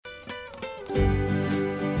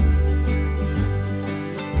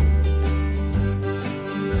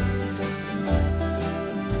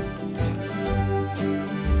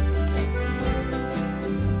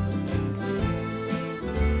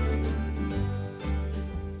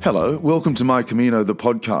Hello, welcome to My Camino, the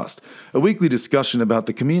podcast, a weekly discussion about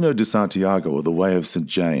the Camino de Santiago, or the Way of St.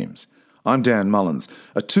 James. I'm Dan Mullins,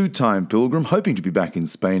 a two-time pilgrim hoping to be back in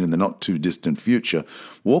Spain in the not-too-distant future,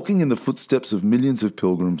 walking in the footsteps of millions of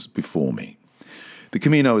pilgrims before me. The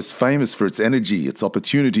Camino is famous for its energy, its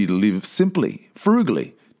opportunity to live simply,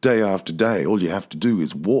 frugally, day after day. All you have to do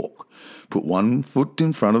is walk. Put one foot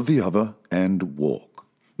in front of the other and walk.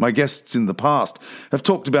 My guests in the past have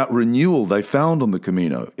talked about renewal they found on the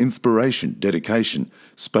Camino, inspiration, dedication,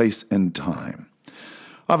 space and time.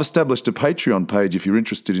 I've established a Patreon page if you're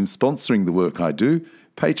interested in sponsoring the work I do,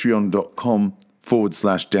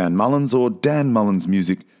 patreon.com/Dan Mullins or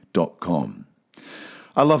danmullinsmusic.com.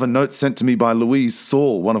 I love a note sent to me by Louise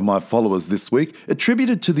Saul, one of my followers this week,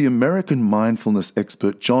 attributed to the American mindfulness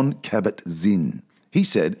expert Jon Kabat-Zinn. He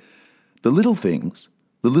said, "The little things,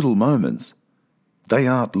 the little moments, they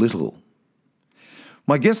aren't little."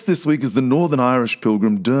 My guest this week is the Northern Irish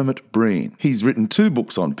pilgrim Dermot Breen. He's written 2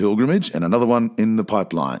 books on pilgrimage and another one in the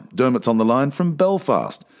pipeline. Dermot's on the line from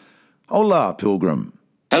Belfast. Hola, pilgrim.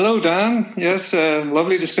 Hello, Dan. Yes,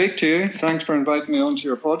 lovely to speak to you. Thanks for inviting me onto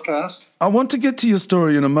your podcast. I want to get to your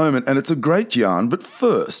story in a moment, and it's a great yarn, but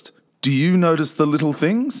first, do you notice the little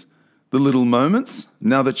things, the little moments,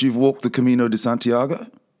 now that you've walked the Camino de Santiago?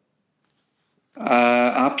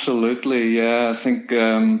 Absolutely, yeah. I think,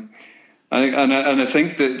 I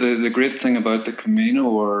think that the great thing about the Camino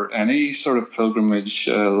or any sort of pilgrimage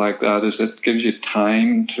like that is it gives you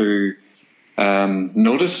time to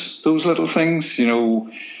notice those little things. You know,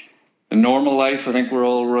 in normal life, I think we're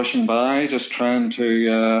all rushing by, just trying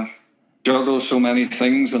to juggle so many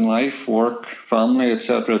things in life, work, family,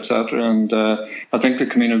 etc., etc. And I think the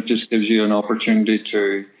Camino just gives you an opportunity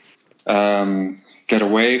to get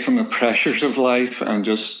away from the pressures of life and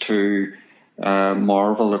just to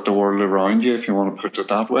marvel at the world around you, if you want to put it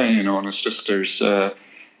that way. You know, and it's just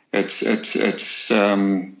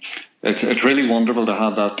it's really wonderful to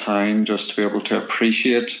have that time just to be able to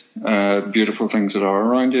appreciate beautiful things that are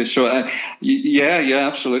around you. So yeah,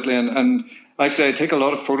 absolutely. And like I say, I take a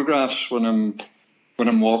lot of photographs when I'm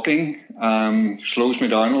walking. Slows me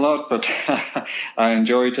down a lot, but I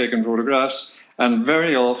enjoy taking photographs. And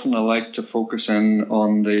very often I like to focus in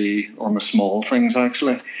on the small things,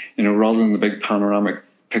 actually, you know, rather than the big panoramic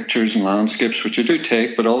pictures and landscapes, which I do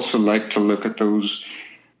take, but also like to look at those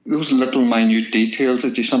little minute details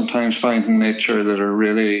that you sometimes find in nature that are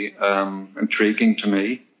really intriguing to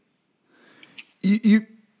me.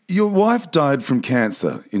 Your wife died from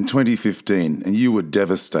cancer in 2015 and you were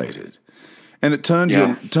devastated. And it turned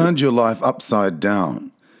your life upside down.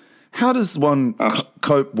 How does one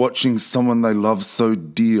cope watching someone they love so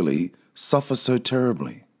dearly suffer so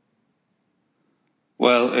terribly?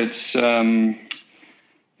 Well, it's, the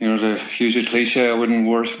usual cliche, I wouldn't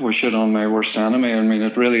wish it on my worst enemy. I mean,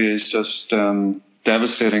 it really is just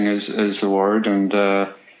devastating is the word. And,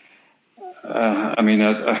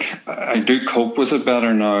 I do cope with it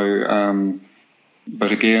better now.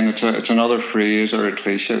 But again, it's another phrase or a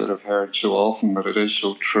cliche that I've heard so often, but it is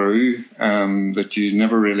so true, that you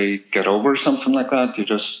never really get over something like that.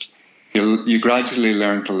 You gradually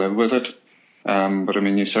learn to live with it. But I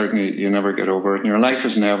mean, you never get over it, and your life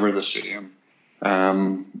is never the same.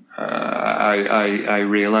 I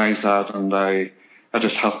realize that, and I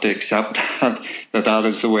just have to accept that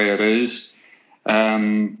is the way it is.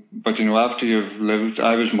 But you know, after you've lived,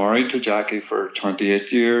 I was married to Jackie for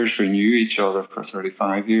 28 years. We knew each other for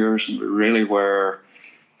 35 years, and we really were,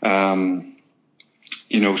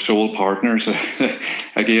 soul partners.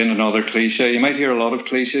 Again, another cliche. You might hear a lot of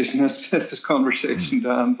cliches in this conversation,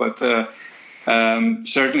 Dan, but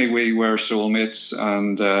certainly we were soulmates,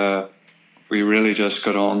 and we really just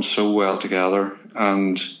got on so well together.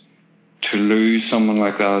 And to lose someone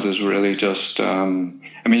like that is really just,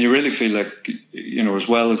 you really feel like, you know, as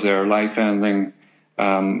well as their life ending,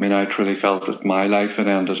 I truly felt that my life had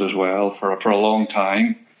ended as well for a long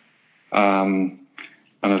time. And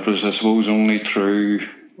it was, I suppose, only through,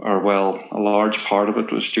 a large part of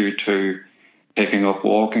it was due to taking up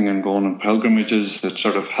walking and going on pilgrimages that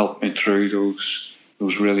sort of helped me through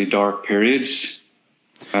those really dark periods.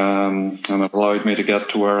 And it allowed me to get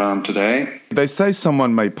to where I am today. They say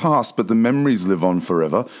someone may pass, but the memories live on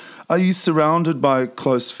forever. Are you surrounded by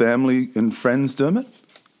close family and friends, Dermot?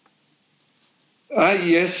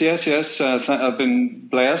 Yes. I've been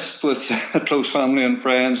blessed with close family and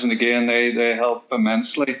friends, and again, they help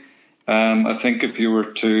immensely. I think if you were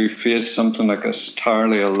to face something like this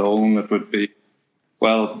entirely alone, it would be,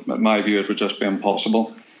 in my view, it would just be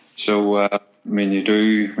impossible. So, when you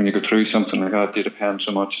go through something like that, you depend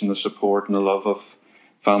so much on the support and the love of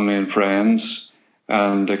family and friends,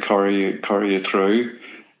 and they carry you through.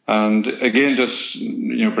 And again, just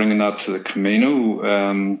bringing that to the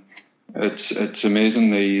Camino, it's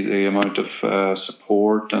amazing the amount of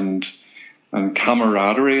support and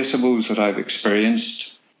camaraderie, I suppose, that I've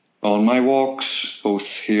experienced on my walks, both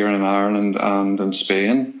here in Ireland and in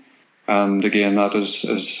Spain. And again, that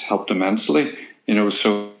has helped immensely.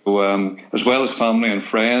 So as well as family and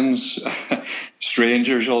friends,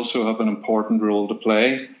 strangers also have an important role to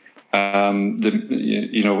play. When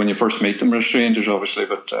you first meet them, they're strangers, obviously,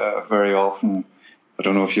 but very often, I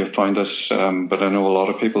don't know if you've found this, but I know a lot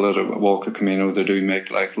of people that walk the Camino, they do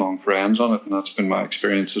make lifelong friends on it, and that's been my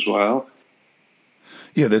experience as well.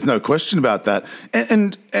 Yeah, there's no question about that.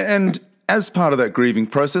 And as part of that grieving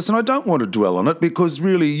process, and I don't want to dwell on it because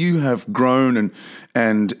really you have grown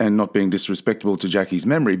and not being disrespectful to Jackie's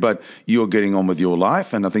memory, but you're getting on with your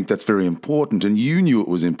life, and I think that's very important, and you knew it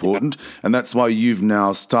was important, and that's why you've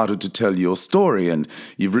now started to tell your story, and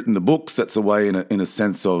you've written the books. That's a way, in a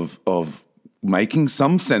sense of making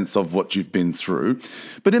some sense of what you've been through.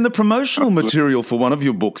 But in the promotional material for one of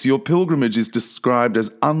your books, your pilgrimage is described as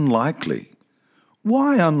unlikely.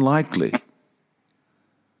 Why unlikely?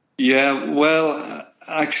 Yeah, well,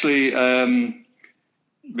 actually,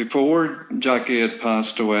 before Jackie had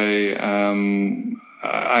passed away, I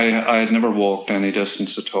had never walked any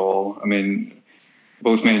distance at all. I mean,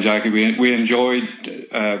 both me and Jackie, we enjoyed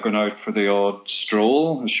going out for the odd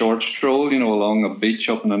stroll, a short stroll, along a beach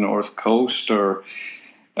up on the north coast or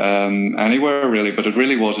anywhere really. But it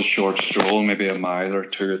really was a short stroll, maybe a mile or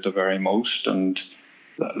two at the very most, and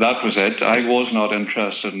that was it. I was not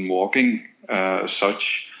interested in walking as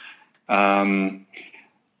such.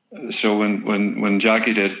 So when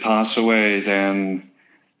Jackie did pass away, then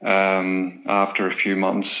after a few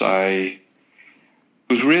months, I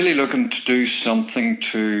was really looking to do something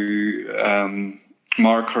to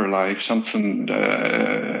mark her life, something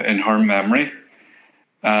in her memory,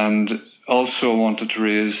 and also wanted to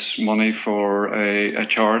raise money for a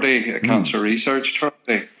charity, a cancer research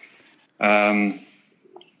charity.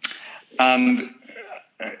 And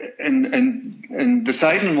in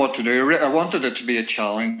deciding what to do, I wanted it to be a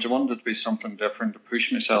challenge. I wanted it to be something different, to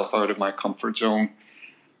push myself out of my comfort zone.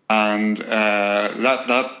 And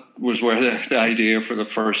that was where the idea for the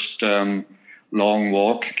first long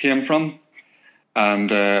walk came from.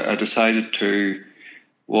 And I decided to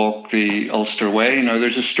walk the Ulster Way. Now,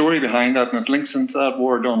 there's a story behind that, and it links into that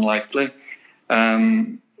word unlikely.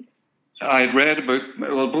 I'd read a book,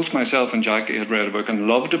 well, both myself and Jackie had read a book and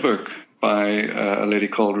loved a book by a lady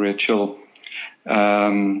called Rachel.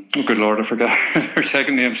 Oh, good Lord, I forgot her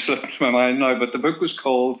second name slipped my mind now, but the book was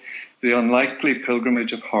called The Unlikely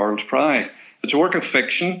Pilgrimage of Harold Fry. It's a work of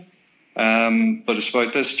fiction, but it's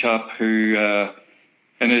about this chap who,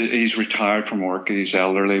 and he's retired from work, he's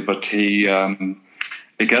elderly, but he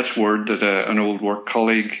gets word that an old work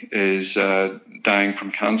colleague is dying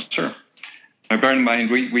from cancer. Now, bear in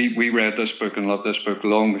mind, we read this book and loved this book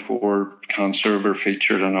long before cancer ever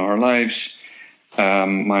featured in our lives,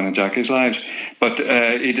 mine and Jackie's lives. But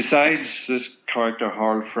he decides, this character,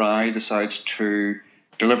 Harold Fry, decides to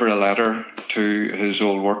deliver a letter to his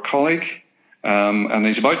old work colleague. And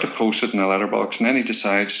he's about to post it in a letterbox. And then he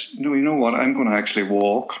decides, no, you know what, I'm going to actually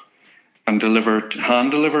walk and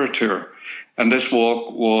hand deliver it to her. And this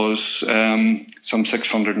walk was some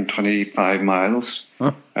 625 miles,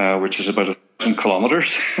 which is about 1,000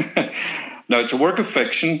 kilometres. Now, it's a work of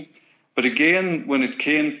fiction, but again, when it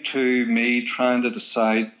came to me trying to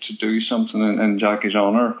decide to do something in Jackie's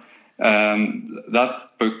honour, that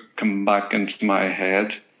book came back into my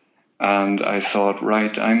head, and I thought,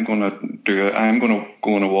 right, I'm going to do it. I'm going to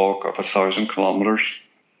go on a walk of 1,000 kilometres.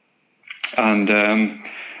 And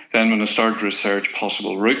then when I started to research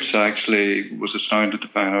possible routes, I actually was astounded to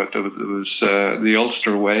find out that there was the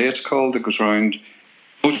Ulster Way, it's called, that goes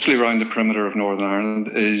mostly around the perimeter of Northern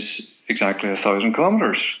Ireland, is exactly 1,000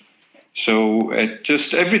 kilometres. So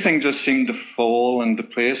everything just seemed to fall into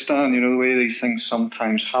place, Dan, the way these things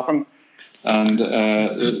sometimes happen. And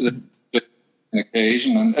the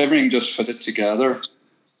occasion, and everything just fitted together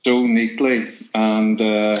so neatly. And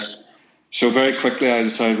so very quickly I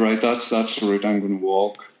decided, right, that's the route I'm going to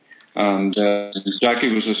walk. And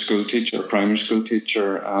Jackie was a primary school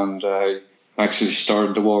teacher, and I actually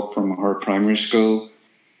started the walk from her primary school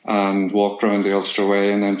and walked around the Ulster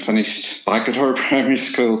Way and then finished back at her primary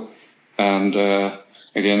school. And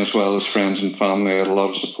again, as well as friends and family, I had a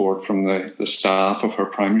lot of support from the staff of her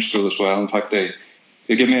primary school as well. In fact, they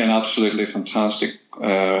gave me an absolutely fantastic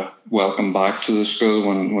welcome back to the school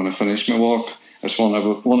when I finished my walk. It's one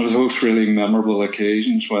of those really memorable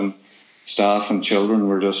occasions when staff and children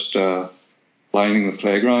were just lining the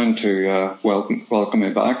playground to welcome me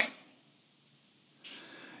back.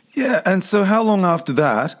 Yeah, and so how long after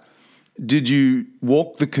that did you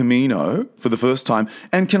walk the Camino for the first time?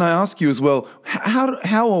 And can I ask you as well,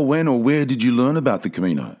 how or when or where did you learn about the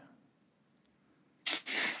Camino?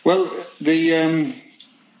 Well, the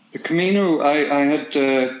Camino, I had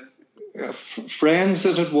friends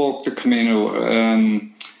that had walked the Camino.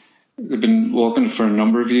 They've been walking for a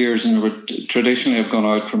number of years, and would traditionally have gone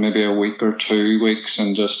out for maybe a week or 2 weeks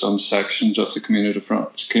and just done sections of the Camino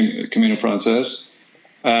Frances.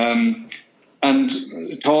 And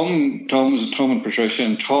Tom and Patricia,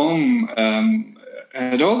 and Tom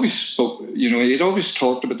had always he'd always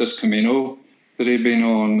talked about this Camino that he'd been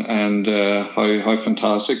on, and how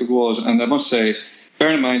fantastic it was. And I must say,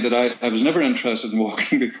 bear in mind that I was never interested in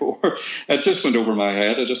walking before. It just went over my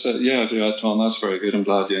head. I just said, yeah, Tom, that's very good. I'm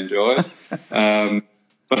glad you enjoy it.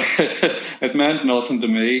 But it meant nothing to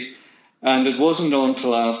me. And it wasn't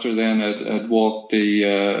until after then I'd walked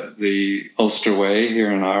the Ulster Way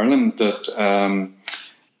here in Ireland that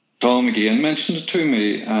Tom again mentioned it to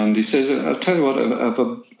me. And he says, I'll tell you what, I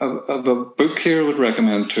have a book here I would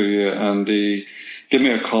recommend to you. And he gave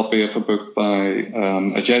me a copy of a book by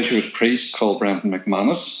a Jesuit priest called Brendan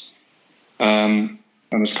McManus. And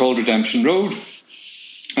it's called Redemption Road.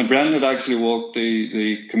 And Brendan had actually walked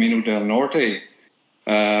the Camino del Norte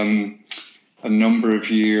a number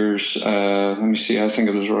of years. Let me see, I think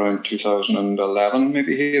it was around 2011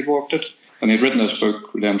 maybe he had walked it. And he'd written this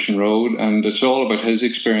book, Redemption Road, and it's all about his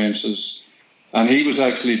experiences. And he was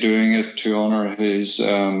actually doing it to honour his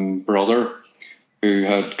brother who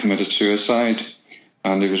had committed suicide.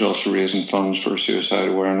 And he was also raising funds for suicide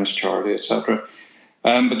awareness charity, etc.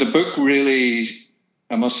 But the book really,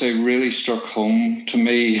 I must say, really struck home to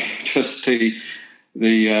me, just the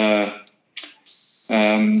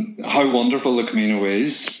how wonderful the Camino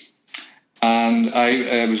is. And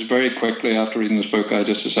I was very quickly, after reading this book, I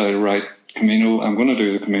just decided, right, Camino, I'm going to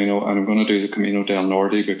do the Camino, and I'm going to do the Camino del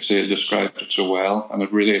Norte because he had described it so well, and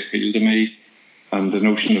it really appealed to me. And the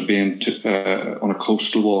notion of being on a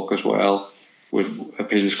coastal walk as well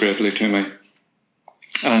appeals greatly to me.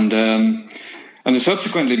 And I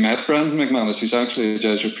subsequently met Brendan McManus. He's actually a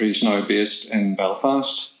Jesuit priest now based in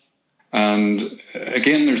Belfast. And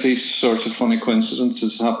again, there's these sorts of funny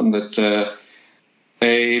coincidences happen that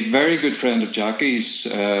a very good friend of Jackie's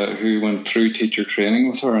who went through teacher training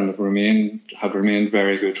with her and have remained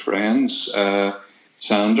very good friends,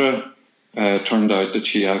 Sandra, turned out that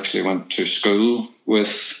she actually went to school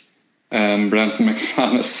with Brendan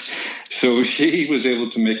McManus. So she was able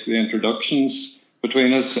to make the introductions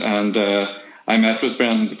between us, and I met with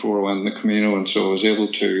Brendan before I went on the Camino, and so I was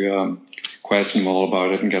able to question him all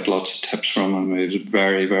about it and get lots of tips from him. He was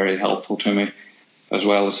very, very helpful to me, as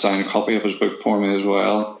well as sign a copy of his book for me as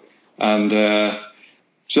well. And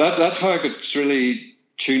so that's how I got really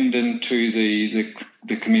tuned into the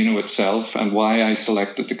Camino itself and why I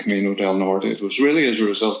selected the Camino del Norte. It was really as a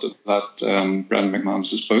result of that Brendan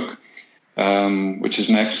McManus's book, which is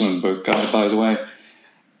an excellent book, by the way.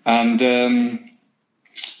 And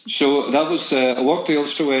so that was, I walked the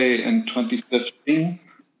Ulster Way in 2015,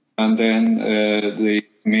 and then the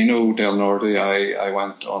Camino del Norte I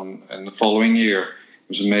went on in the following year.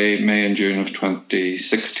 It was May and June of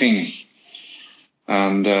 2016.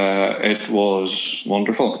 And it was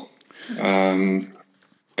wonderful.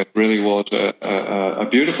 It really was a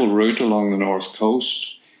beautiful route along the north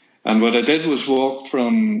coast. And what I did was walk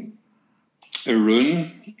from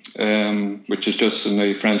Irun, which is just in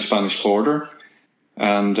the French-Spanish border,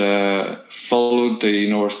 and followed the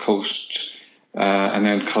north coast and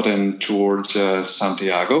then cut in towards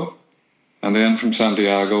Santiago. And then from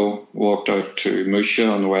Santiago, walked out to Murcia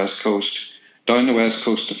on the west coast, down the west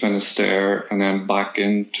coast to Finisterre, and then back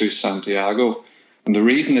into Santiago. And the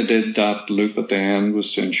reason I did that loop at the end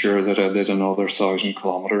was to ensure that I did another 1,000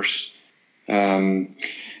 kilometres.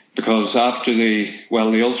 Because after the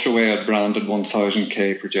Ulster Way had branded 1,000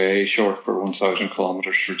 for Jay, short for 1,000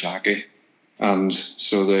 kilometres for Jackie. And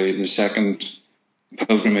so the second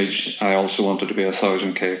pilgrimage, I also wanted to be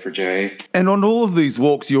 1,000 for Jay. And on all of these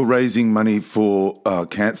walks, you're raising money for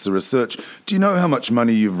cancer research. Do you know how much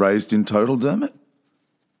money you've raised in total, Dermot?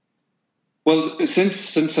 Well,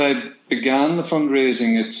 since I began the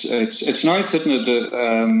fundraising, it's now sitting at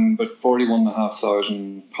about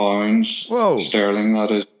 £41,500 sterling.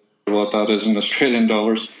 That is what that is in Australian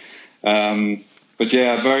dollars. But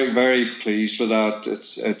yeah, very, very pleased with that.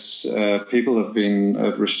 It's people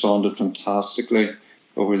have responded fantastically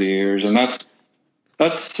over the years, and that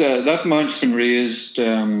amount's been raised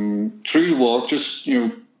through the walk. Just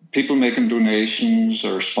people making donations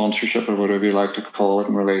or sponsorship or whatever you like to call it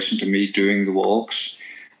in relation to me doing the walks,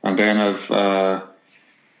 and then I've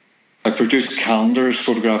produced calendars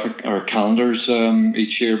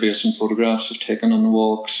each year based on photographs I've taken on the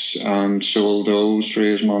walks, and sold those to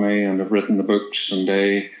raise money, and I've written the books and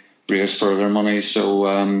they raise further money. So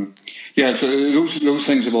so those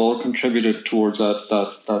things have all contributed towards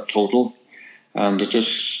that total, and it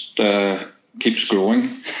just keeps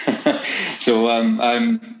growing. So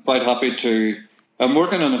I'm quite happy to. I'm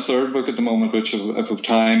working on a third book at the moment, which if I have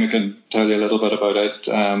time I can tell you a little bit about it.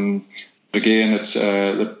 Again, it's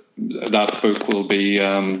that book will be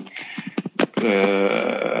the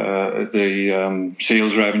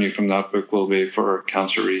sales revenue from that book will be for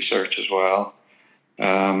cancer research as well.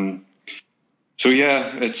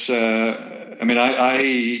 It's.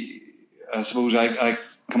 I suppose I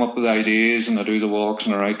come up with ideas and I do the walks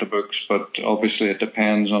and I write the books, but obviously it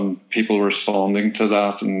depends on people responding to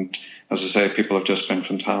that. And as I say, people have just been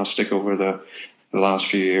fantastic over the last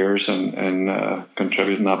few years and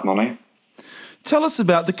contributing that money. Tell us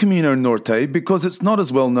about the Camino Norte, because it's not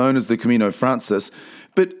as well known as the Camino Frances,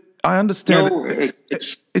 but I understand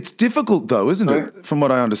it's difficult though, isn't it? From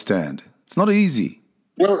what I understand, it's not easy.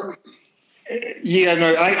 Well,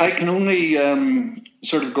 I can only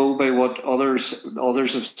sort of go by what others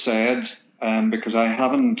have said, because I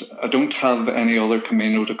don't have any other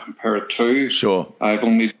Camino to compare it to. Sure, I've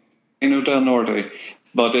only Camino del Norte,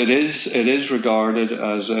 but it is regarded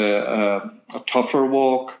as a tougher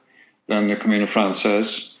walk than the Camino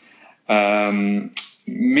Frances.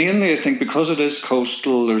 Mainly, I think, because it is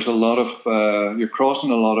coastal. There's a lot of you're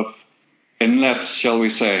crossing a lot of inlets, shall we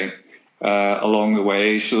say, along the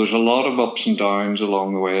way. So there's a lot of ups and downs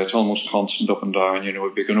along the way. It's almost constant up and down. You know,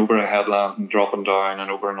 we'd be going over a headland and dropping down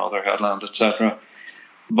and over another headland, etc.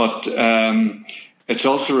 But it's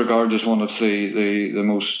also regarded as one of the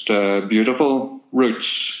most beautiful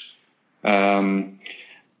routes.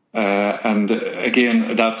 And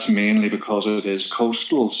again, that's mainly because it is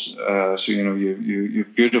coastal. So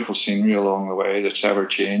you've beautiful scenery along the way that's ever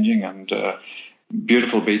changing, and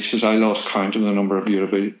beautiful beaches. I lost count of the number of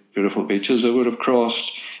beautiful beaches I would have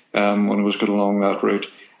crossed when I was going along that route.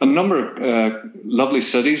 And a number of lovely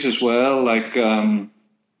cities as well, like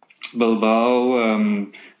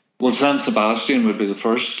Bilbao. San Sebastian would be the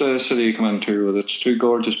first city you come into with its two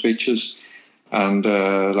gorgeous beaches, and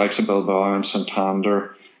likes of Bilbao and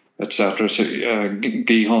Santander, etc. So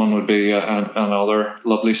Gijón would be another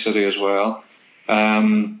lovely city as well.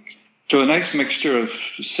 So a nice mixture of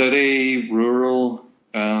city, rural,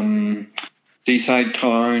 seaside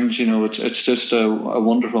towns. You know, it's just a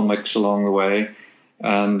wonderful mix along the way,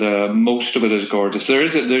 and most of it is gorgeous.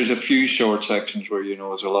 There's a few short sections where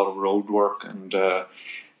there's a lot of road work and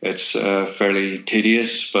it's fairly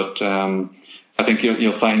tedious, but I think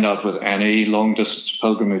you'll find that with any long distance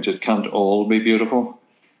pilgrimage, it can't all be beautiful.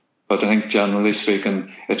 But I think generally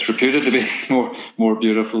speaking, it's reputed to be more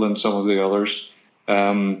beautiful than some of the others.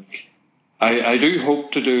 I do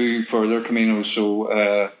hope to do further Caminos, so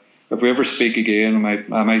if we ever speak again,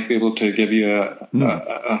 I might be able to give you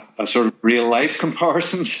a sort of real life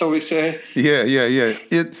comparison, shall we say? Yeah.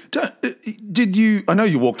 Did you? I know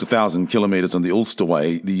you walked 1,000 kilometres on the Ulster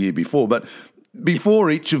Way the year before, but before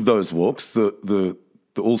each of those walks, the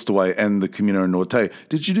Ulster Way and the Camino Norte,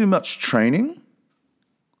 did you do much training?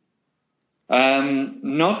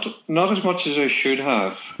 Not as much as I should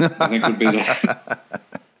have. I think would be that.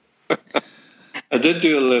 I did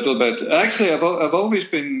do a little bit. Actually, I've always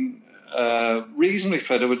been reasonably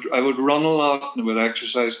fit. I would run a lot and I would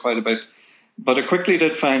exercise quite a bit. But I quickly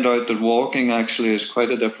did find out that walking actually is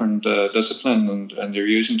quite a different discipline, and you're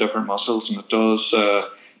using different muscles, and it does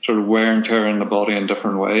sort of wear and tear in the body in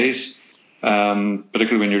different ways,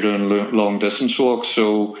 particularly when you're doing long distance walks.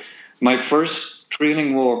 So my first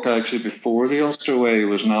training walk actually before the Ulster Way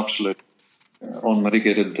was an absolute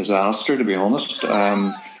unmitigated disaster, to be honest.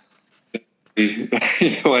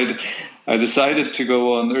 I decided to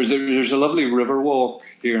go on. There's a lovely river walk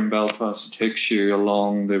here in Belfast. It takes you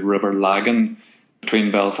along the River Lagan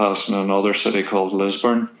between Belfast and another city called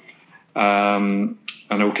Lisburn. And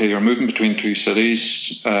okay, you're moving between two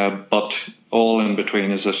cities, but all in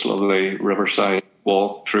between is this lovely riverside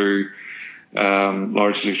walk through,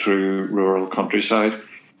 largely through rural countryside.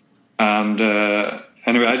 And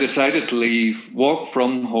anyway, I decided to walk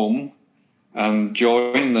from home and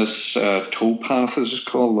join this towpath, as it's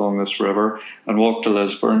called, along this river, and walk to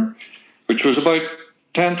Lisburn, which was about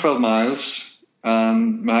 10, 12 miles.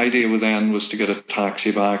 And my idea then was to get a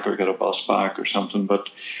taxi back or get a bus back or something. But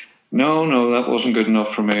no, that wasn't good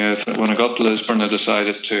enough for me. When I got to Lisburn, I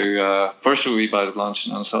decided to, first a wee bite of lunch,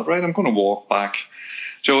 and I thought, right, I'm going to walk back.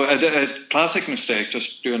 So a classic mistake,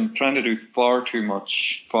 trying to do far too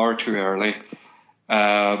much, far too early.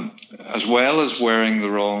 as well as wearing the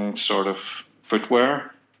wrong sort of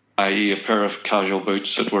footwear, i.e. a pair of casual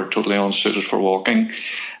boots that were totally unsuited for walking.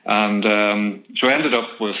 And so I ended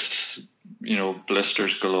up with,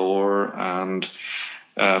 blisters galore and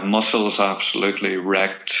muscles absolutely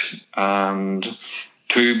wrecked and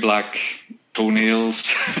 2 black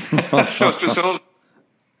toenails. So it was all,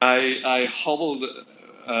 I hobbled,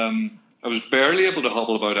 I was barely able to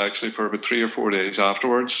hobble about actually for about 3 or 4 days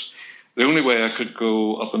afterwards. The only way I could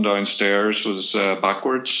go up and down stairs was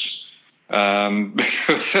backwards,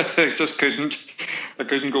 because I just couldn't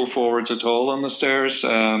go forwards at all on the stairs.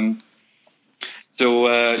 It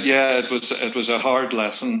was a hard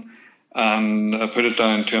lesson, and I put it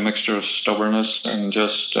down to a mixture of stubbornness and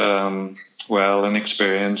just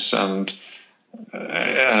inexperience and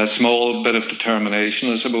a small bit of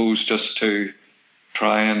determination, I suppose, just to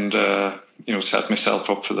try and set myself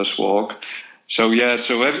up for this walk. So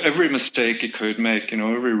every mistake you could make,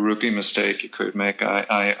 every rookie mistake you could make,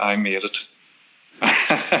 I made it.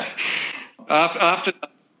 After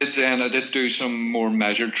that, then I did do some more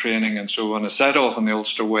measured training, and so when I set off on the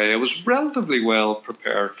Ulster Way, I was relatively well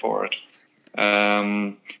prepared for it.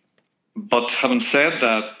 But having said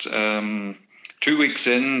that, 2 weeks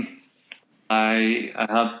in, I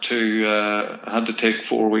had to take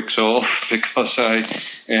 4 weeks off because I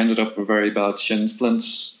ended up with very bad shin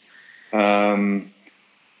splints. And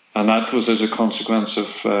that was as a consequence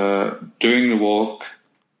of doing the walk,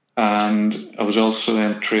 and I was also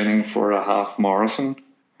then training for a half marathon,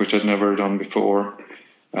 which I'd never done before.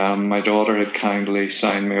 My daughter had kindly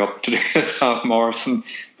signed me up to do this half marathon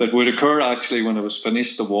that would occur actually when I was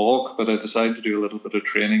finished the walk, but I decided to do a little bit of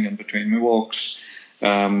training in between my walks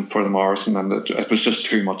for the marathon, and it was just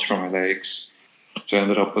too much for my legs. So I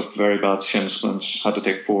ended up with very bad shin splints, had to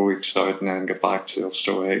take 4 weeks out and then get back to the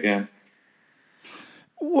Ulster Way again.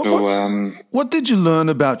 What did you learn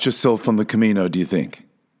about yourself on the Camino, do you think?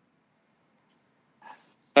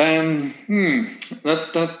 That's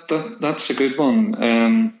a good one.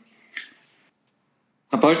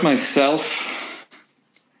 About myself,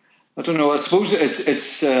 I don't know. I suppose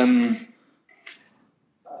it's.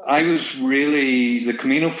 I was really, the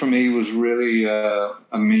Camino for me was really a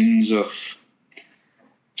means of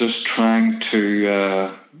just trying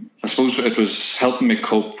to. I suppose it was helping me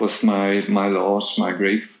cope with my loss, my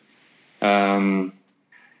grief. I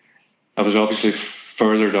was obviously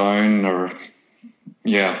further down,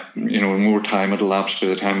 more time had elapsed by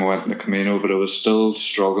the time I went in the Camino, but I was still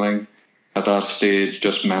struggling at that stage,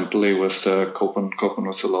 just mentally with coping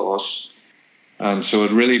with the loss. And so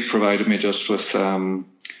it really provided me just with time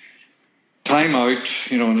out,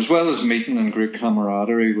 and as well as meeting and group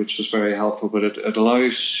camaraderie, which was very helpful, but it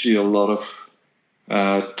allows you a lot of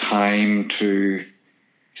time to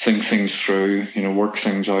think things through, work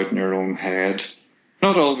things out in your own head.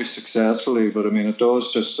 Not always successfully, but it does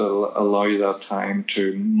just allow you that time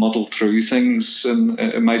to muddle through things. And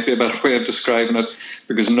it might be a better way of describing it,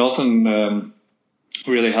 because nothing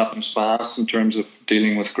really happens fast in terms of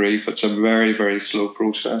dealing with grief. It's a very, very slow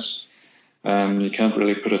process. You can't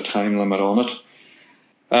really put a time limit on it.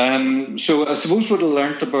 So I suppose what I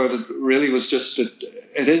learned about it really was just that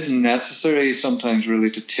it is necessary sometimes really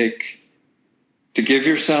to give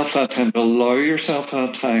yourself that time, to allow yourself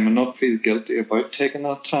that time and not feel guilty about taking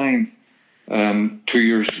that time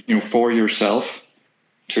for yourself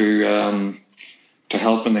to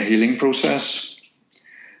help in the healing process.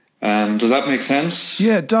 Does that make sense?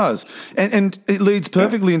 Yeah, it does. And it leads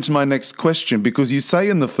perfectly into my next question, because you say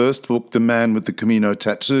in the first book, The Man with the Camino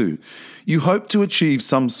Tattoo, you hope to achieve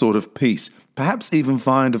some sort of peace, perhaps even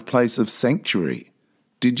find a place of sanctuary.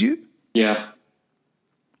 Did you? Yeah.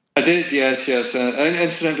 I did, yes. And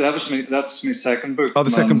incidentally, that's my second book. Oh,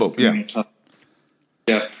 the second book, yeah.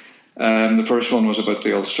 Yeah. The first one was about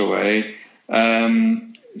the Ulster Way.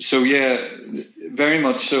 Very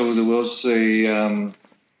much so. There was the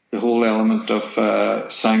whole element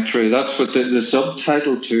of sanctuary. That's what the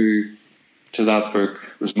subtitle to that book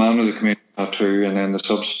was, Man with the Camino Tattoo, and then the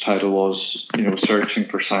subtitle was, Searching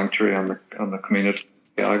for Sanctuary on the Camino de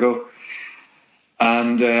Santiago.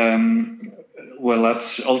 And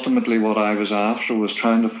that's ultimately what I was after, was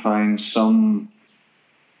trying to find some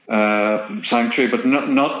sanctuary, but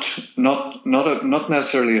not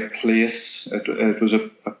necessarily a place. It was a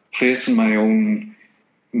place in my own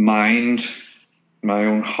mind, my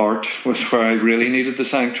own heart, was where I really needed the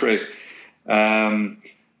sanctuary.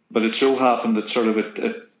 But it so happened that sort of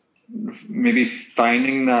it maybe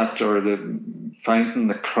finding that, or finding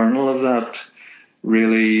the kernel of that,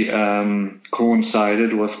 really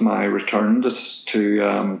coincided with my return to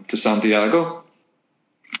Santiago,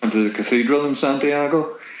 and to the cathedral in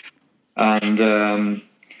Santiago. And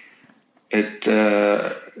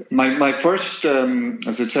my first,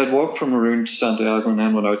 as I said, walk from Maroon to Santiago, and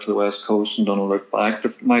then went out to the West Coast and done a look back.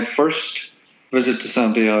 My first visit to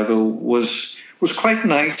Santiago was quite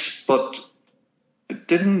nice, but it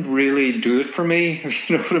didn't really do it for me.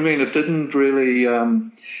 You know what I mean? It didn't really.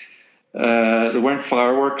 There weren't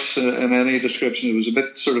fireworks in any description. It was a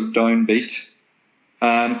bit sort of downbeat.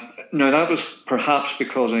 Now that was perhaps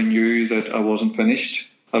because I knew that I wasn't finished.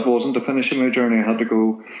 That wasn't the finish of my journey. I had to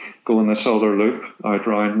go on this other loop out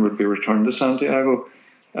round and would be returned to Santiago.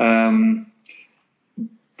 But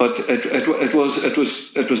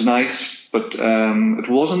it was nice. But it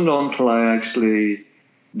wasn't until I actually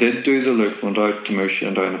did do the loop, went out to Murcia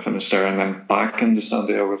and down to Finisterre, and then back into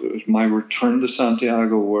Santiago. It was my return to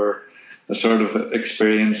Santiago where I sort of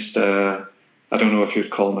experienced. I don't know if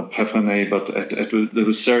you'd call an epiphany, but there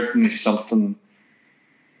was certainly something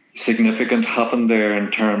significant happened there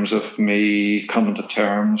in terms of me coming to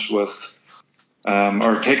terms with,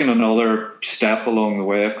 or taking another step along the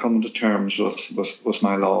way of coming to terms with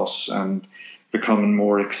my loss and becoming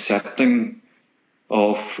more accepting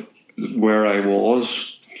of where I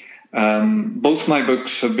was. Both my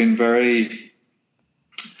books have been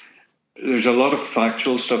there's a lot of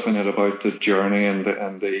factual stuff in it about the journey and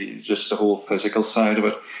the just the whole physical side of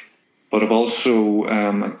it, but I've also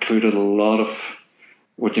included a lot of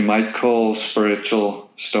what you might call spiritual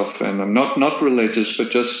stuff in them. Not religious,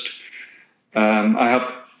 but just I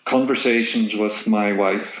have conversations with my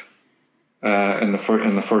wife in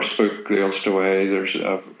the first book, The Ulster Way.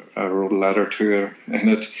 I wrote a letter to her in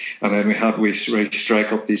it, and then we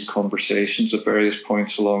strike up these conversations at various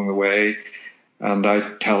points along the way, and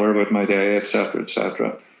I tell her about my day, etc.,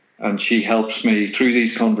 etc. And she helps me through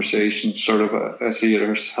these conversations. Sort of, I see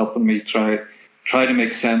her helping me try to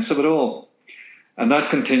make sense of it all. And that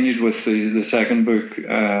continued with the second book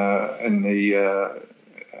about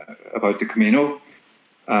the Camino.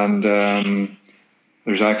 And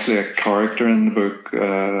there's actually a character in the book,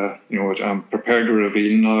 which I'm prepared to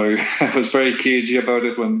reveal now. I was very cagey about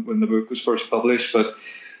it when the book was first published, but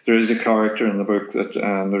there is a character in the book that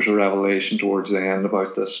there's a revelation towards the end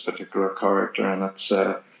about this particular character, and it's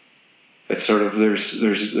sort of there's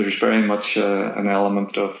very much an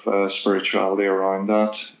element of spirituality around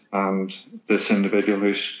that. And this individual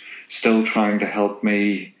who's still trying to help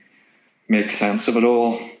me make sense of it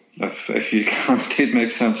all, if you can't indeed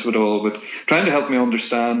make sense of it all, but trying to help me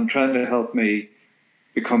understand, trying to help me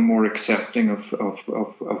become more accepting of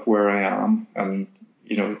where I am. And,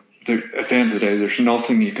 at the end of the day, there's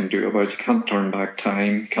nothing you can do about it. You can't turn back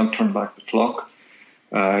time, you can't turn back the clock.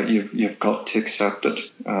 You've got to accept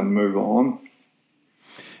it and move on.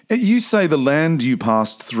 You say the land you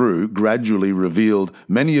passed through gradually revealed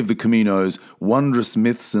many of the Camino's wondrous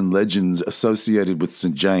myths and legends associated with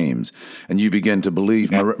St. James, and you began to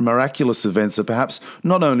believe miraculous events are perhaps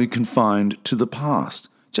not only confined to the past.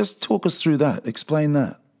 Just talk us through that. Explain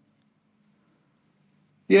that.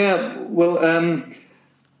 Yeah, well,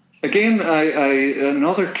 again,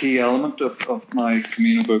 another key element of my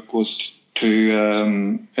Camino book was to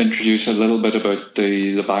introduce a little bit about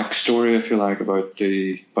the backstory, if you like, about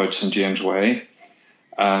St. James Way.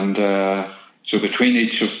 And so between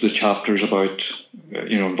each of the chapters about,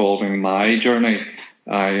 involving my journey,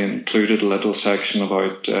 I included a little section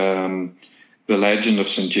about the legend of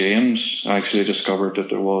St. James. I actually discovered that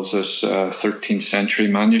there was this 13th century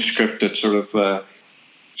manuscript that sort of,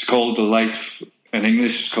 it's called The Life. In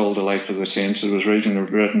English, it's called The Life of the Saints. It was written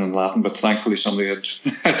in Latin, but thankfully somebody had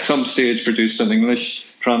at some stage produced an English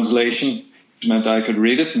translation, which meant I could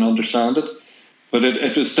read it and understand it. But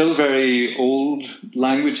it was still very old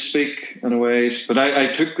language speak in a way. But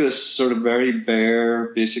I took this sort of very bare,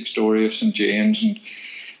 basic story of St. James and,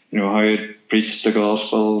 how he preached the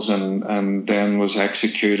Gospels and then was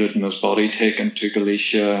executed and his body taken to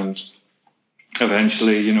Galicia and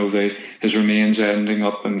eventually, his remains ending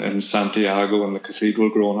up in Santiago and the cathedral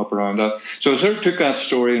growing up around that. So I sort of took that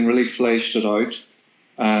story and really fleshed it out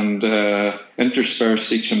and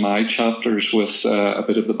interspersed each of my chapters with a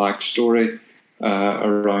bit of the backstory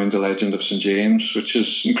around the legend of St. James, which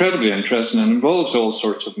is incredibly interesting and involves all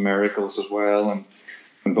sorts of miracles as well, and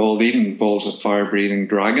involves a fire-breathing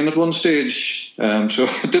dragon at one stage. So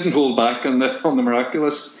it didn't hold back on the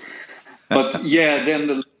miraculous. But yeah, then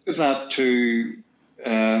the of that too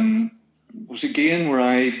was again where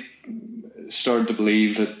I started to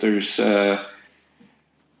believe that there's I'm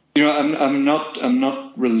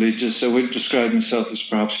not religious. I would describe myself as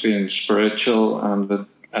perhaps being spiritual, and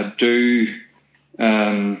I do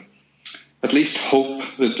at least hope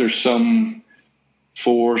that there's some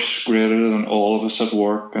force greater than all of us at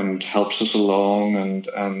work and helps us along, and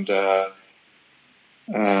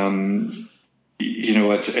and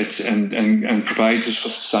provides us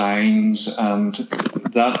with signs, and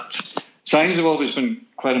that signs have always been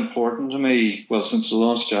quite important to me. Well, since I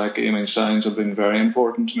lost Jackie, I mean, signs have been very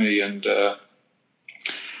important to me, and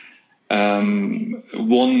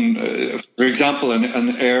for example,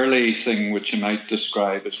 an early thing which you might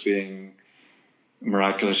describe as being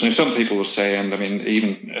miraculous. Now, some people will say, and I mean,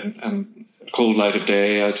 even in cold light of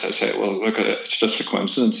day, I'd say, well, look, it's just a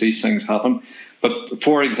coincidence. These things happen. But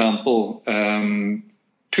for example, 2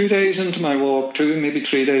 days into my walk, maybe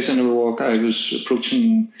 3 days into a walk, I was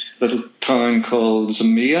approaching a little town called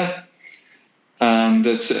Zamia, and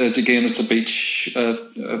it's a beach,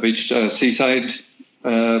 seaside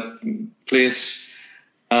place,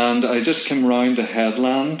 and I just came round a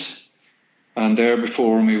headland. And there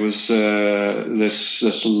before me was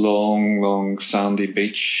this long sandy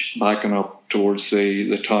beach backing up towards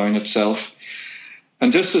the town itself.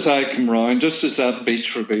 And just as I came round, just as that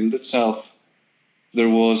beach revealed itself, there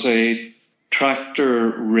was a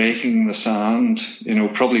tractor raking the sand,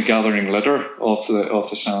 probably gathering litter off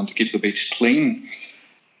the sand to keep the beach clean.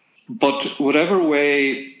 But whatever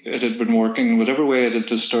way it had been working, whatever way it had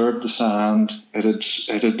disturbed the sand, it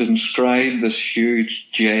had inscribed this huge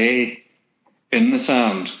J in the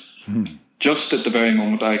sand, just at the very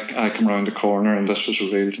moment I come around the corner and this was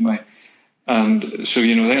revealed to me. And so,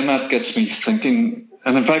 then that gets me thinking.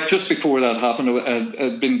 And in fact, just before that happened,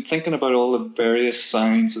 I'd been thinking about all the various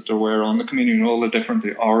signs that there were on the community, all the different,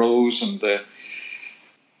 the arrows and the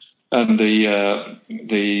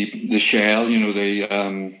shell,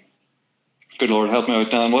 good Lord, help me out,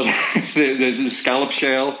 Dan, what, the scallop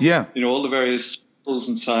shell, all the various symbols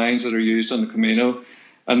and signs that are used on the Camino.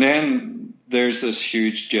 And then there's this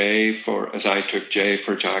huge J as I took J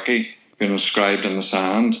for Jackie, inscribed in the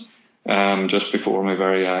sand, just before my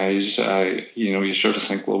very eyes. You sort of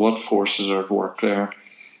think, well, what forces are at work there?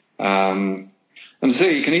 And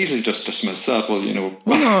say you can easily just dismiss that. Well, No.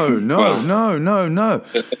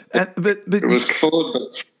 But it was cold, but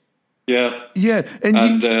yeah,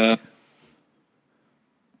 and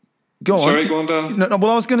go on. Sorry, go on, Dan. No, well,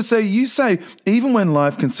 I was going to say, you say, even when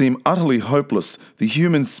life can seem utterly hopeless, the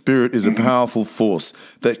human spirit is a powerful force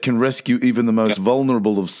that can rescue even the most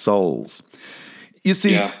vulnerable of souls. You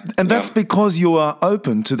see, and that's because you are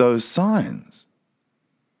open to those signs.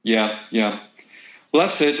 Yeah. Well,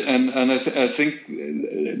 that's it. And I think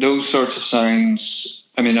those sorts of signs,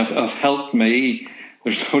 I mean, have helped me.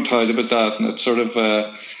 There's no doubt about that. And it's sort of,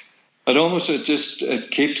 it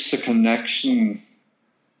keeps the connection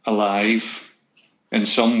alive in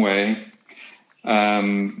some way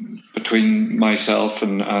between myself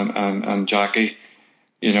and Jackie,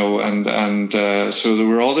 and so there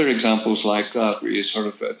were other examples like that where you sort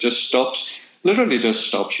of literally just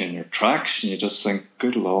stops you in your tracks, and you just think,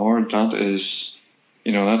 good Lord, that is,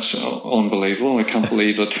 that's unbelievable. I can't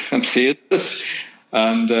believe that I'm seeing this.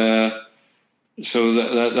 And so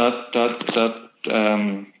that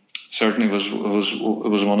certainly was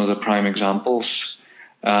one of the prime examples.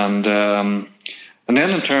 And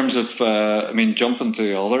then in terms of, jumping to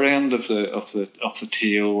the other end of the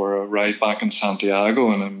tale, we're right back in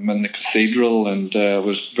Santiago, and I'm in the cathedral, and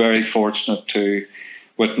was very fortunate to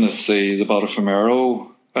witness the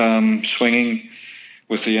Botafumeiro swinging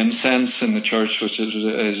with the incense in the church, which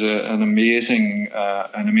is an amazing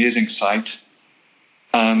sight.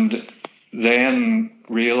 And then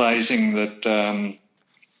realizing that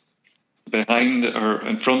behind or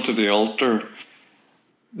in front of the altar,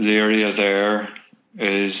 the area there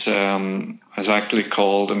is actually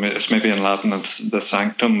called, it's maybe in Latin it's the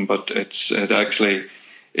sanctum, but it actually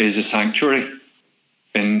is a sanctuary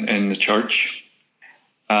in the church.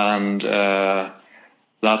 And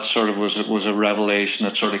that sort of was a revelation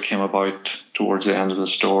that sort of came about towards the end of the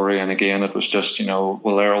story. And again, it was just,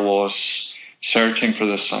 well, there I was searching for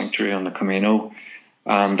this sanctuary on the Camino,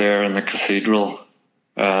 and there in the cathedral,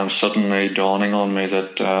 suddenly dawning on me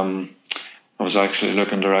that I was actually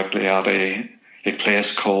looking directly at a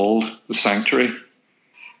place called the Sanctuary.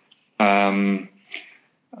 And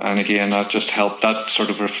again, that just helped. That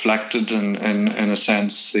sort of reflected in a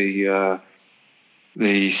sense the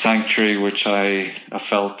sanctuary which I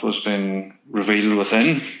felt was being revealed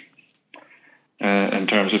within, in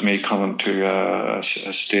terms of me coming to a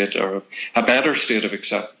state, or a better state of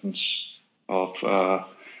acceptance of the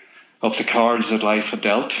cards that life had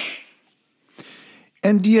dealt.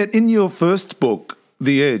 And yet, in your first book,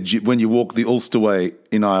 The Edge, when you walk the Ulster Way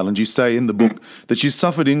in Ireland, you say in the book that you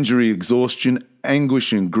suffered injury, exhaustion,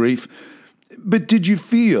 anguish and grief. But did you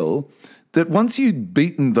feel that once you'd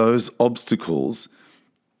beaten those obstacles,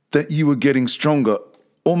 that you were getting stronger,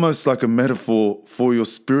 almost like a metaphor for your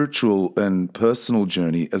spiritual and personal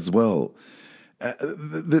journey as well.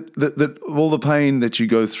 That all the pain that you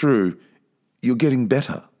go through, you're getting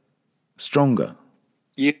better, stronger.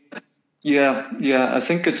 Yeah. I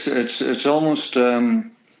think it's almost.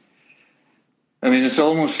 It's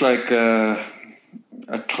almost like a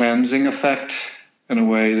cleansing effect in a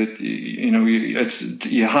way that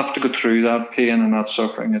you have to go through that pain and that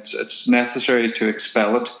suffering. It's necessary to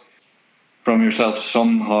expel it from yourself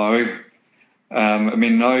somehow.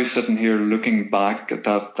 Now sitting here looking back at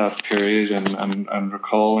that period and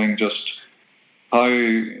recalling just how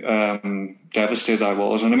devastated I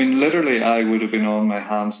was. And literally I would have been on my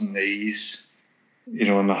hands and knees,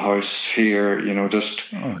 in the house here, just...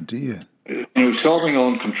 Oh, dear. Sobbing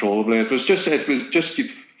uncontrollably. It was just, you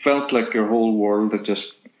felt like your whole world had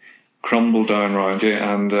just crumbled down around you,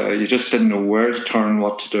 and you just didn't know where to turn,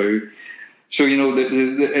 what to do. So,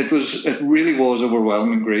 it really was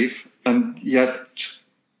overwhelming grief. And yet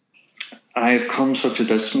I have come such a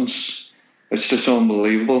distance. It's just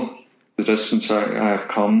unbelievable, the distance I have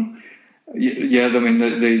come. Yeah, the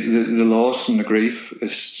loss and the grief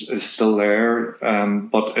is still there,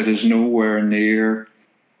 but it is nowhere near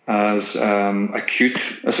as acute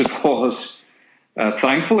as it was,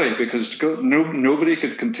 thankfully, because nobody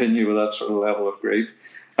could continue with that sort of level of grief.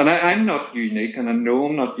 And I'm not unique, and I know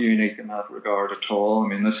I'm not unique in that regard at all.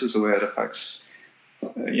 This is the way it affects,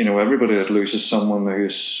 everybody that loses someone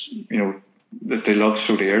who's, that they love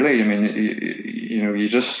so dearly.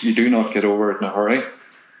 You do not get over it in a hurry.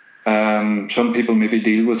 Some people maybe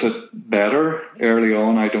deal with it better early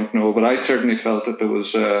on, I don't know, but I certainly felt that there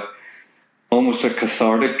was almost a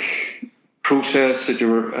cathartic process that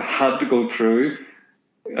had to go through.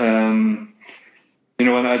 And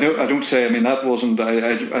I don't say, that wasn't,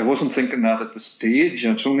 I wasn't thinking that at the stage.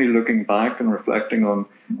 It's only looking back and reflecting on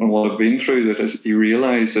what I've been through that you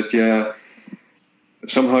realise that, yeah,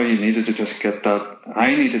 somehow you needed to just get that,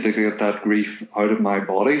 I needed to get that grief out of my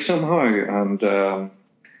body somehow. And,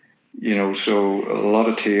 so a lot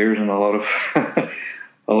of tears and a lot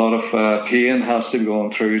of pain has to be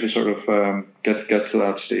going through to sort of get to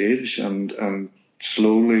that stage, and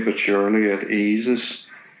slowly but surely it eases,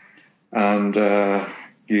 and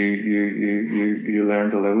you learn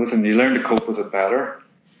to live with it, and you learn to cope with it better.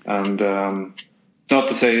 And not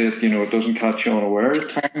to say that it doesn't catch you unaware at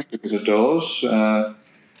times, because it does.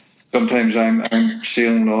 Sometimes I'm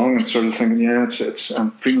sailing along and sort of thinking, yeah,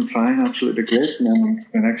 I'm feeling fine, absolutely great, and then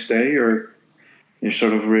the next day you're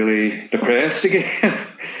sort of really depressed again.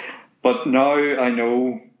 But now I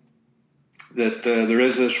know that there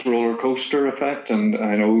is this roller coaster effect, and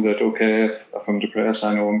I know that, okay, if I'm depressed,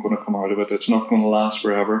 I know I'm going to come out of it. It's not going to last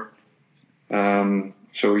forever. So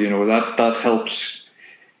that helps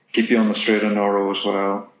keep you on the straight and narrow as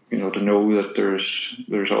well. To know that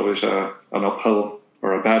there's always an uphill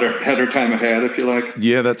or a better time ahead, if you like.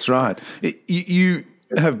 Yeah, that's right. You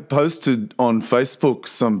have posted on Facebook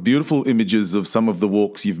some beautiful images of some of the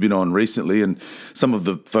walks you've been on recently, and some of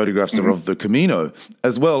the photographs are of the Camino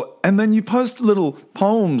as well. And then you post little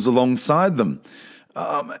poems alongside them.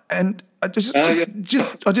 And I just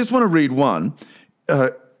want to read one.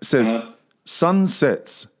 It says, sun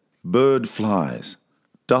sets, bird flies,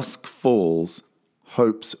 dusk falls,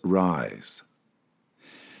 hopes rise.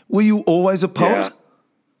 Were you always a poet? Yeah.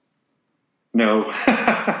 No.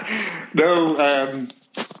 No.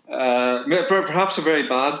 Perhaps a very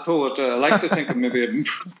bad poet. I like to think of maybe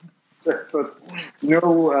but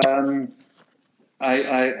no,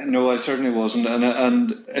 I certainly wasn't,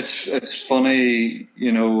 and it's funny,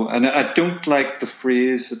 and I don't like the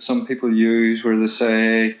phrase that some people use where they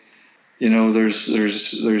say,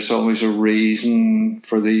 there's always a reason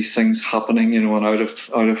for these things happening, and out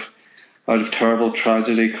of terrible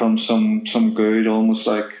tragedy comes some good, almost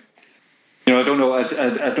like, I don't know,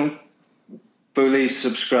 I don't fully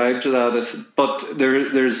subscribe to that, but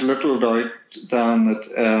there's little doubt, Dan, that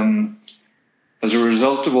as a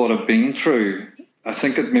result of what I've been through, I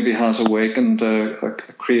think it maybe has awakened a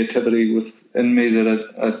creativity within me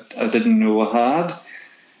that I didn't know I had.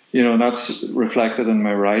 And that's reflected in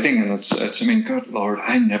my writing, and it's good Lord,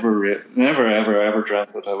 I never ever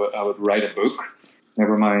dreamt that I would write a book,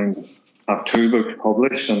 never mind have 2 books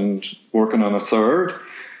published and working on a third.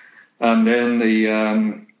 And then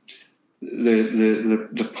the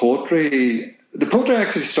poetry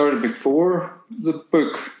actually started before the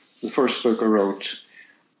first book I wrote,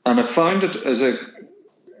 and I found it as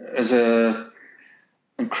a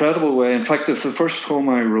incredible way. In fact, the first poem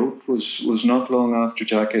I wrote was not long after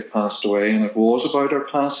Jackie had passed away, and it was about her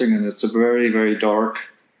passing, and it's a very, very dark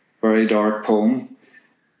poem.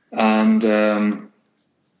 And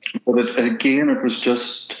But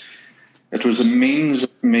it was a means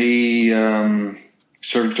of me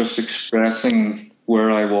sort of just expressing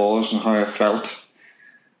where I was and how I felt.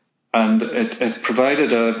 And it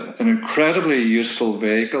provided an incredibly useful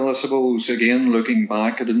vehicle, I suppose. Again, looking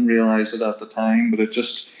back, I didn't realise it at the time, but it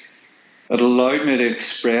allowed me to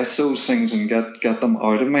express those things and get them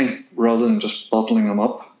out of me rather than just bottling them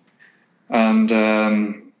up. And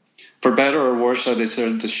for better or worse, I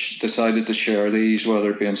decided to share these,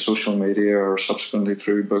 whether it be on social media or subsequently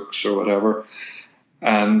through books or whatever.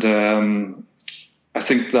 And I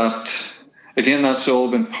think that, again, that's all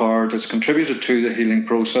been it's contributed to the healing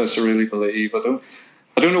process, I really believe. I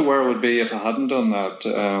don't know where I would be if I hadn't done that,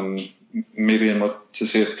 maybe in a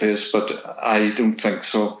safe place, but I don't think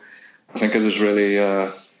so. I think it has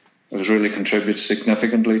really contributed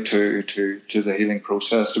significantly to the healing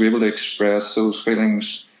process, to be able to express those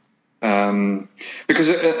feelings. Because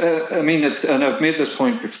I mean, and I've made this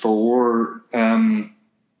point before,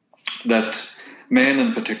 that men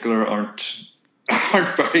in particular aren't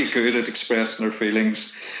very good at expressing their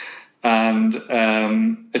feelings, and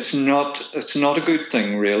it's not a good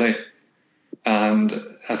thing, really. And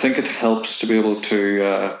I think it helps to be able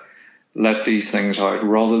to let these things out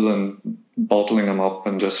rather than bottling them up,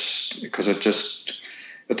 and because it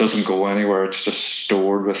doesn't go anywhere. It's just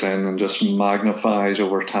stored within and just magnifies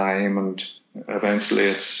over time, and eventually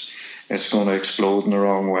it's going to explode in the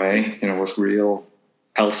wrong way, with real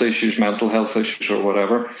health issues, mental health issues, or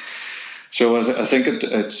whatever. So I think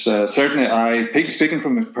it's certainly, speaking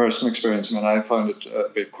from personal experience, I mean, I found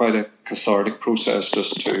it be quite a cathartic process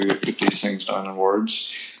just to put these things down in words.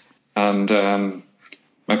 And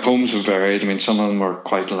my poems have varied. I mean, some of them were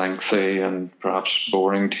quite lengthy and perhaps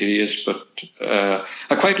boring, tedious, but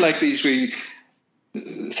I quite like these wee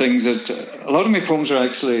things that a lot of my poems are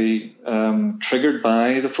actually triggered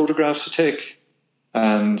by the photographs I take.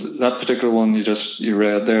 And that particular one you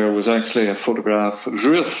read there was actually a photograph. It was a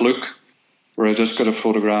real fluke, where I just got a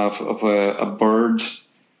photograph of a bird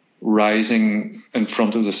rising in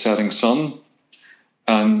front of the setting sun.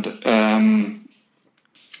 And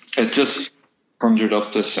it just conjured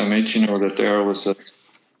up this image, that there was a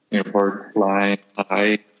bird flying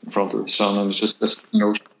high in front of the sun, and it's just this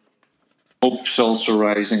hope's also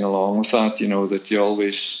rising along with that, that you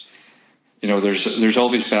always, there's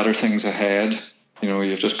always better things ahead.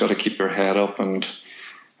 You've just got to keep your head up and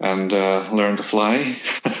learn to fly.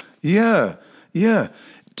 Yeah.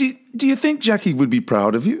 Do you think Jackie would be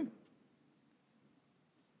proud of you?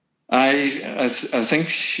 I think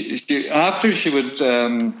she after she would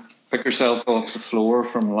pick herself off the floor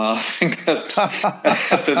from laughing at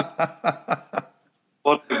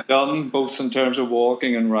what I've done, both in terms of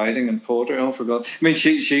walking and writing and poetry. I forgot. I mean,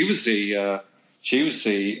 she was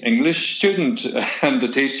the English student and the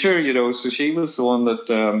teacher, so she was the one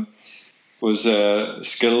that was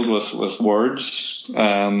skilled with words.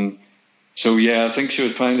 So yeah, I think she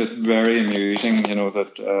would find it very amusing,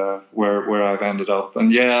 that where I've ended up.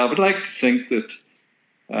 And yeah, I would like to think that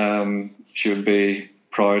she would be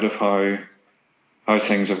proud of how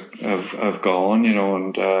things have gone,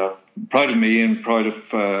 and proud of me and proud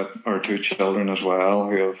of our two children as well,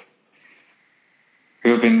 who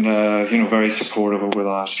have been very supportive over the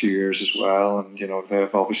last few years as well. And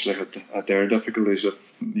they've obviously had their difficulties of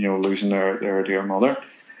losing their dear mother.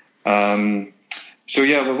 So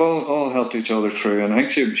yeah, we've all helped each other through, and I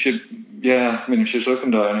think if she's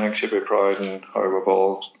looking down, I think she'd be proud in how we've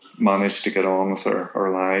all managed to get on with our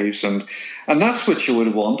lives, and that's what she would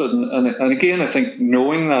have wanted. And again, I think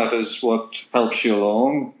knowing that is what helps you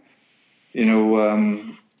along. In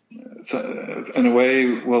a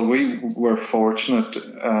way, well, we were fortunate,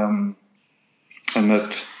 in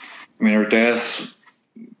that, I mean, her death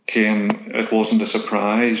came. It wasn't a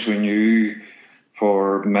surprise. We knew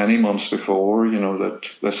for many months before, that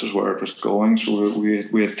this is where it was going. So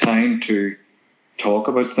we had time to talk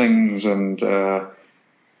about things, and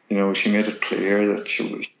she made it clear that she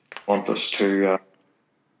would want us to,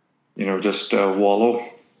 just wallow.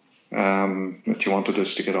 That she wanted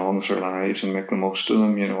us to get on with our lives and make the most of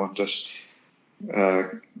them, and just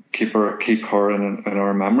keep her in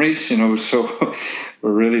our memories, So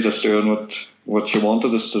we're really just doing what she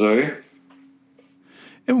wanted us to do.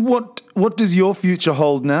 And what does your future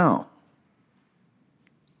hold now?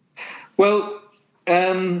 Well,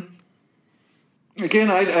 again,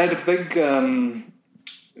 I had a big.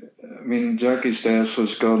 Jackie's death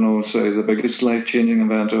was, God knows, the biggest life-changing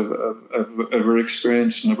event I've ever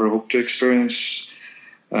experienced and ever hoped to experience,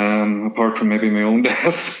 apart from maybe my own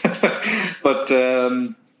death. But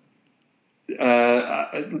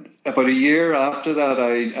about a year after that,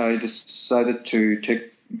 I decided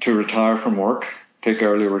to retire from work. take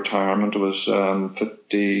early retirement. I was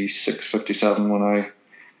 56, 57 when I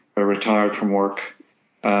retired from work.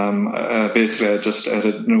 Basically, I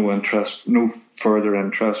had no further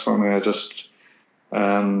interest for me. I just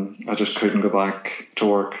couldn't go back to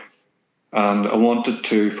work, and I wanted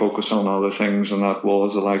to focus on other things, and that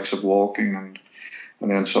was the likes of walking and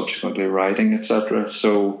then subsequently writing, etc.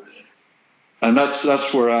 So, and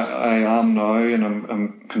that's where I am now, and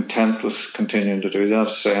I'm content with continuing to do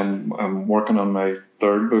that. Say I'm working on my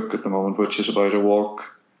third book at the moment, which is about a walk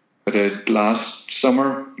I did last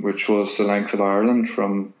summer, which was the length of Ireland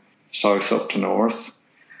from south up to north,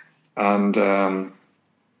 and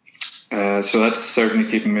so that's certainly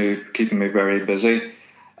keeping me very busy.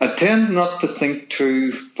 I tend not to think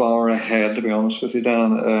too far ahead, to be honest with you,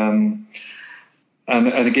 Dan. And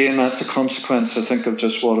again, that's a consequence, I think, of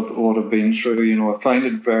just what I've been through. You know, I find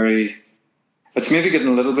it it's maybe getting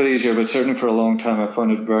a little bit easier, but certainly for a long time, I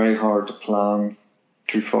found it very hard to plan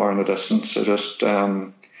too far in the distance. I just,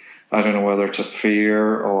 I don't know whether it's a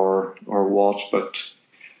fear or what, but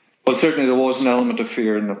certainly there was an element of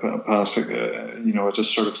fear in the past. You know, I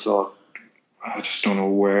just sort of thought, I just don't know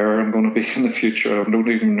where I'm going to be in the future. I don't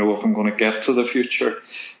even know if I'm going to get to the future,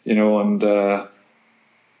 you know, and,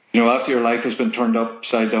 you know, after your life has been turned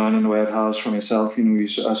upside down in the way it has for myself, you know,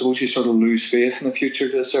 I suppose you sort of lose faith in the future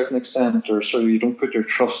to a certain extent, or sort of you don't put your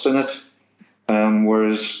trust in it.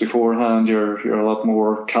 Whereas beforehand, you're a lot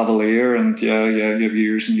more cavalier, and you have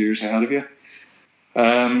years and years ahead of you.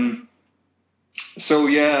 So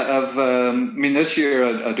yeah, I mean, this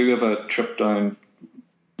year I do have a trip down.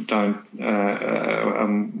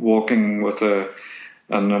 I'm walking with a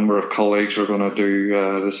number of colleagues. We're going to do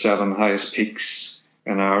the 7 highest peaks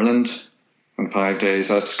in Ireland in 5 days.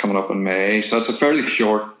 That's coming up in May, so that's a fairly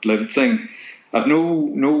short-lived thing. I've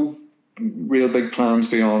no real big plans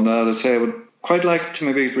beyond that. I say I would quite like to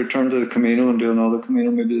maybe return to the Camino and do another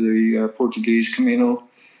Camino, maybe the Portuguese Camino,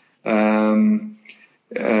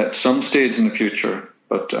 at some stage in the future,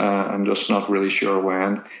 but I'm just not really sure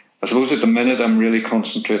when. I suppose at the minute I'm really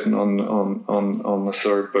concentrating on the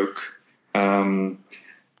third book. And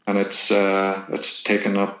it's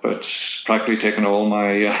practically taken all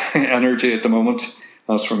my energy at the moment.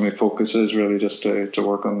 That's where my focus is, really, just to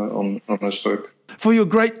work on this book. For your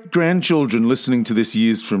great-grandchildren listening to this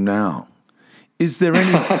years from now, is there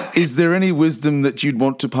any wisdom that you'd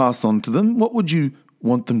want to pass on to them? What would you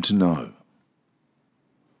want them to know?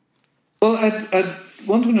 Well, I'd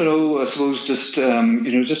want them to know, I suppose, just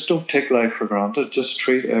just don't take life for granted. Just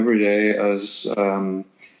treat every day as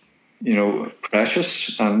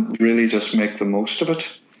precious, and really just make the most of it.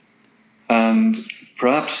 And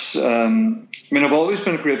perhaps, I've always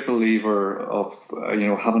been a great believer of,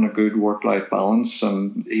 having a good work-life balance,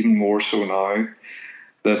 and even more so now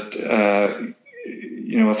that,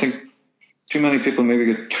 I think too many people maybe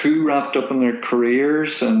get too wrapped up in their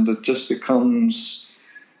careers, and it just becomes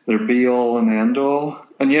their be-all and end-all.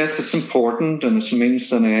 And yes, it's important, and it's a means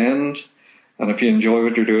to an end. And if you enjoy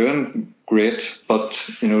what you're doing, great. But,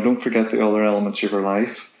 don't forget the other elements of your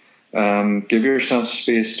life. Give yourself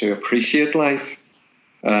space to appreciate life.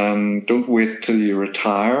 Don't wait till you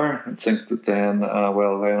retire and think that then I'm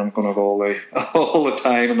going to have all the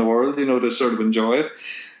time in the world, to sort of enjoy it.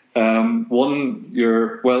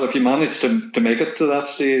 If you manage to make it to that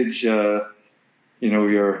stage, you're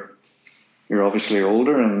obviously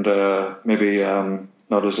older and maybe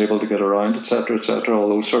not as able to get around, etc., all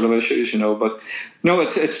those sort of issues, But no,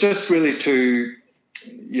 it's just really to,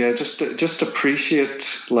 just appreciate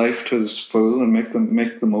life to its full and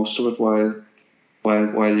make the most of it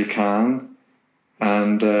while you can,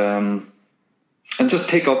 and just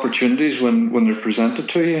take opportunities when they're presented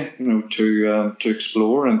to you, to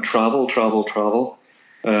explore and travel.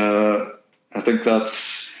 I think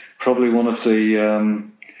that's probably one of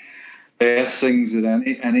the best things that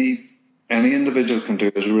any individual can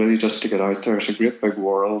do, is really just to get out there. It's a great big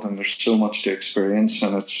world, and there's so much to experience,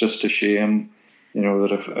 and it's just a shame,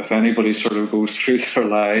 that if anybody sort of goes through their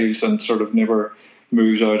lives and sort of never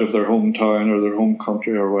moves out of their hometown or their home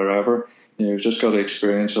country or wherever, you've just got to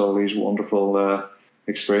experience all these wonderful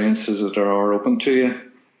experiences that are open to you.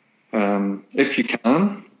 If you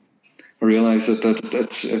can, I realise that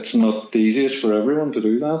it's not the easiest for everyone to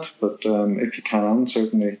do that, but if you can,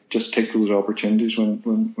 certainly just take those opportunities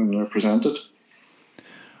when they're presented.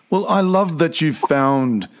 Well, I love that you've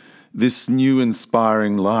found this new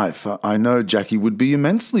inspiring life. I know Jackie would be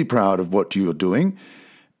immensely proud of what you're doing.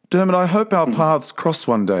 Dermot, I hope our paths cross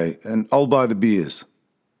one day, and I'll buy the beers.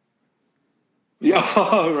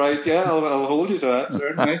 Yeah, right. Yeah, I'll hold you to that,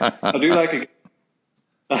 certainly. I do like it.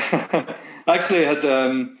 Actually, I had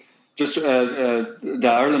just the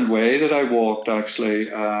Ireland Way that I walked actually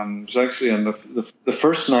was actually on the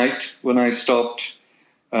first night when I stopped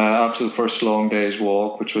after the first long day's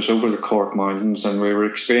walk, which was over the Cork Mountains, and we were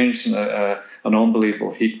experiencing an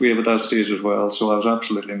unbelievable heat wave at that stage as well. So I was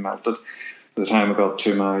absolutely melted by the time I got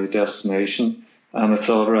to my destination, and I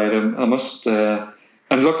thought, right, I must. And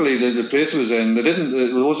luckily, the place I was in,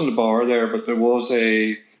 there wasn't a bar there, but there was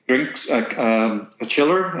a drinks a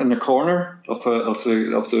chiller in the corner of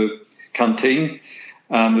the canteen,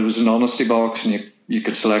 and there was an honesty box, and you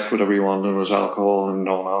could select whatever you wanted. There was alcohol and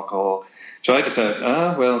non-alcohol. So I decided,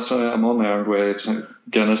 so I'm on the Ireland Way. It's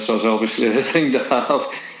Guinness, so it's obviously the thing to have.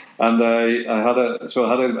 And I had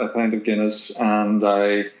a pint of Guinness, and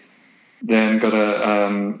I then got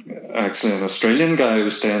actually an Australian guy who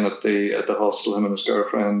was staying at the hostel, him and his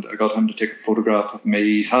girlfriend. I got him to take a photograph of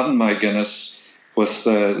me having my Guinness with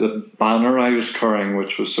the banner I was carrying,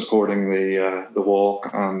 which was supporting the walk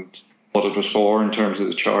and what it was for in terms of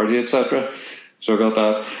the charity, etc. So I got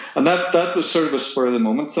that. And that was sort of a spur of the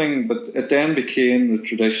moment thing, but it then became the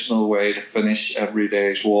traditional way to finish every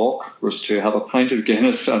day's walk, was to have a pint of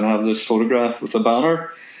Guinness and have this photograph with the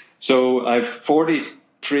banner. So I've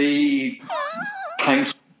 43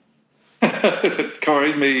 pints that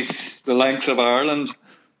carried me the length of Ireland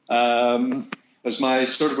as my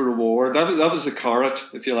sort of a reward. That was the carrot,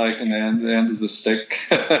 if you like, and the end of the stick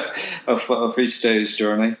of each day's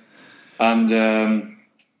journey. And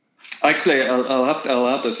actually, I'll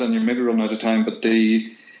add this, and you're maybe running out of time, but the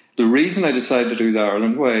reason I decided to do the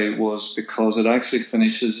Ireland Way was because it actually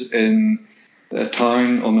finishes in a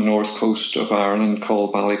town on the north coast of Ireland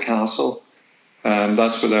called Ballycastle.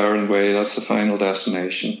 That's where the Ireland Way, that's the final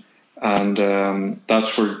destination. And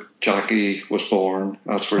that's where Jackie was born.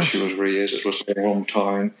 That's where she was raised. It was her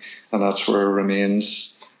hometown, and that's where her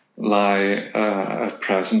remains lie at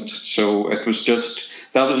present. So it was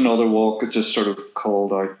that was another walk that just sort of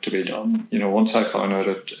called out to be done. Once I found out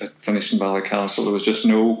it finished in Ballycastle, there was just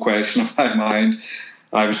no question in my mind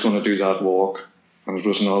I was going to do that walk, and it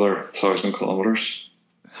was another 1,000 kilometres.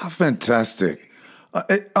 How fantastic.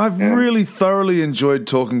 I've really thoroughly enjoyed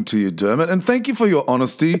talking to you, Dermot, and thank you for your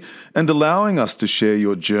honesty and allowing us to share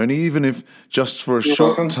your journey, even if just for a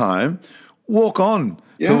short time. Walk on,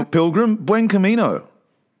 Pilgrim. Buen Camino.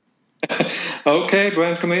 Okay,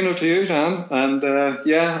 buen camino to you, Dan. And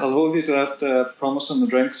I'll hold you to that promise on the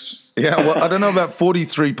drinks. Yeah, well, I don't know about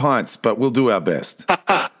 43 pints, but we'll do our best.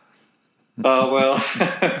 Well,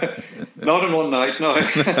 not in one night, no.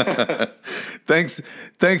 Thanks,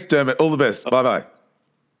 Dermot. All the best. Bye-bye.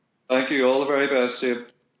 Thank you. All the very best to you.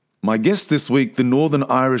 My guest this week, the Northern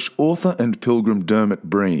Irish author and pilgrim Dermot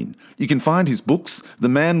Breen. You can find his books, The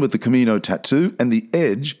Man with the Camino Tattoo and The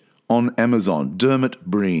Edge, on Amazon. Dermot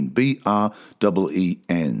Breen, Breen. I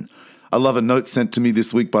love a note sent to me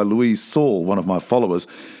this week by Louise Saul, one of my followers,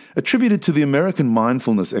 attributed to the American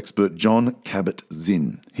mindfulness expert Jon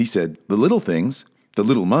Kabat-Zinn. He said, "The little things, the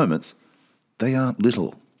little moments, they aren't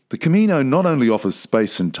little." The Camino not only offers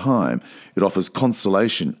space and time, it offers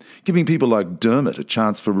consolation, giving people like Dermot a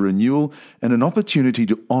chance for renewal and an opportunity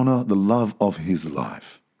to honour the love of his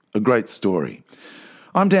life. A great story.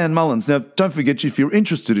 I'm Dan Mullins. Now, don't forget, if you're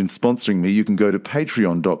interested in sponsoring me, you can go to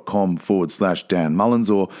patreon.com/Dan Mullins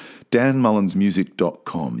or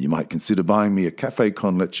danmullinsmusic.com. You might consider buying me a Café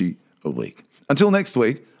con Leche a week. Until next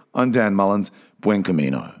week, I'm Dan Mullins. Buen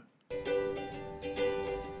Camino.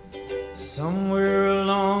 Somewhere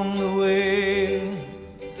along the way,